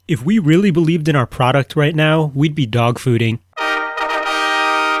If we really believed in our product right now, we'd be dogfooding.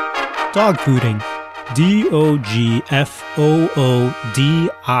 Dogfooding.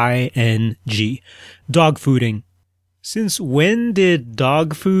 Dogfooding. Dogfooding. Since when did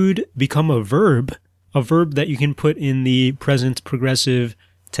dog food become a verb? A verb that you can put in the present progressive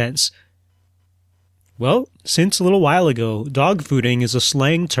tense. Well, since a little while ago, dogfooding is a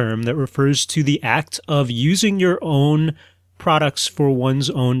slang term that refers to the act of using your own products for one's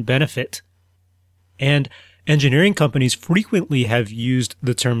own benefit. And engineering companies frequently have used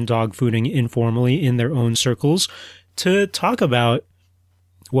the term dogfooding informally in their own circles to talk about,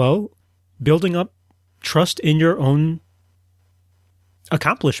 well, building up trust in your own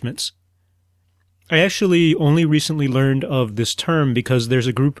accomplishments. I actually only recently learned of this term because there's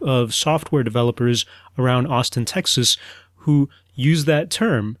a group of software developers around Austin, Texas, who use that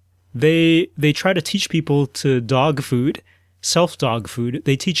term. They try to teach people to dog food, self-dog food.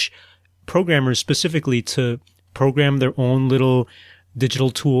 They teach programmers specifically to program their own little digital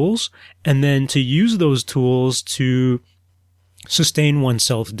tools and then to use those tools to sustain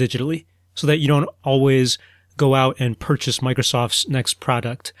oneself digitally so that you don't always go out and purchase Microsoft's next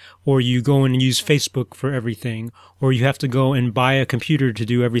product, or you go and use Facebook for everything, or you have to go and buy a computer to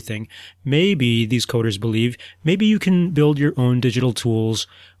do everything. Maybe, these coders believe, maybe you can build your own digital tools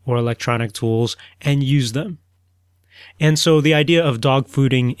or electronic tools and use them. And so the idea of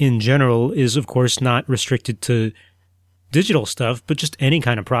dogfooding in general is, of course, not restricted to digital stuff, but just any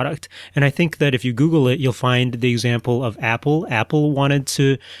kind of product. And I think that if you Google it, you'll find the example of Apple. Apple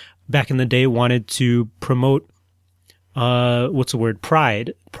back in the day, wanted to promote,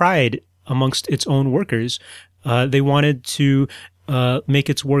 pride amongst its own workers. They wanted to make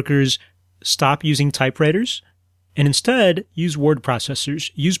its workers stop using typewriters and instead use word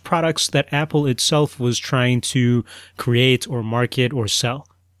processors, use products that Apple itself was trying to create or market or sell.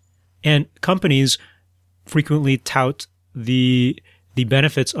 And companies frequently tout the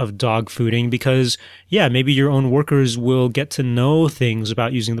benefits of dogfooding because, maybe your own workers will get to know things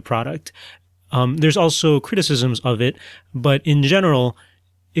about using the product. There's also criticisms of it, but in general,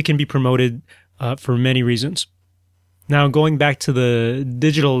 it can be promoted for many reasons. Now, going back to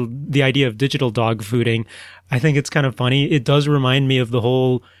the idea of digital dogfooding, I think it's kind of funny. It does remind me of the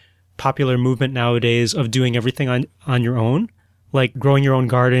whole popular movement nowadays of doing everything on your own, like growing your own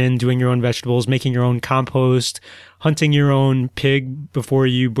garden, doing your own vegetables, making your own compost, hunting your own pig before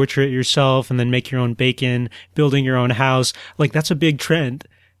you butcher it yourself and then make your own bacon, building your own house. Like, that's a big trend.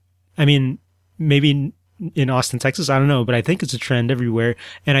 I mean, maybe in Austin, Texas, I don't know, but I think it's a trend everywhere.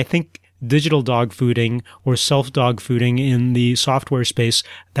 And I think digital dogfooding or self-dogfooding in the software space,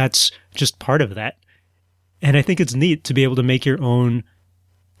 that's just part of that. And I think it's neat to be able to make your own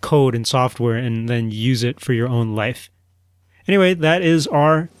code and software and then use it for your own life. Anyway, that is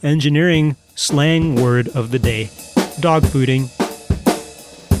our engineering slang word of the day, dogfooding.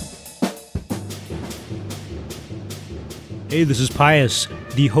 Hey, this is Pius,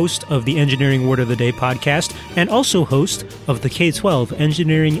 the host of the Engineering Word of the Day podcast and also host of the K-12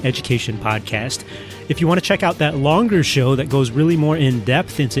 Engineering Education podcast. If you want to check out that longer show that goes really more in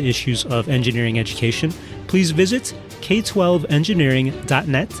depth into issues of engineering education, please visit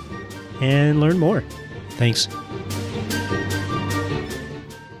k12engineering.net and learn more. Thanks.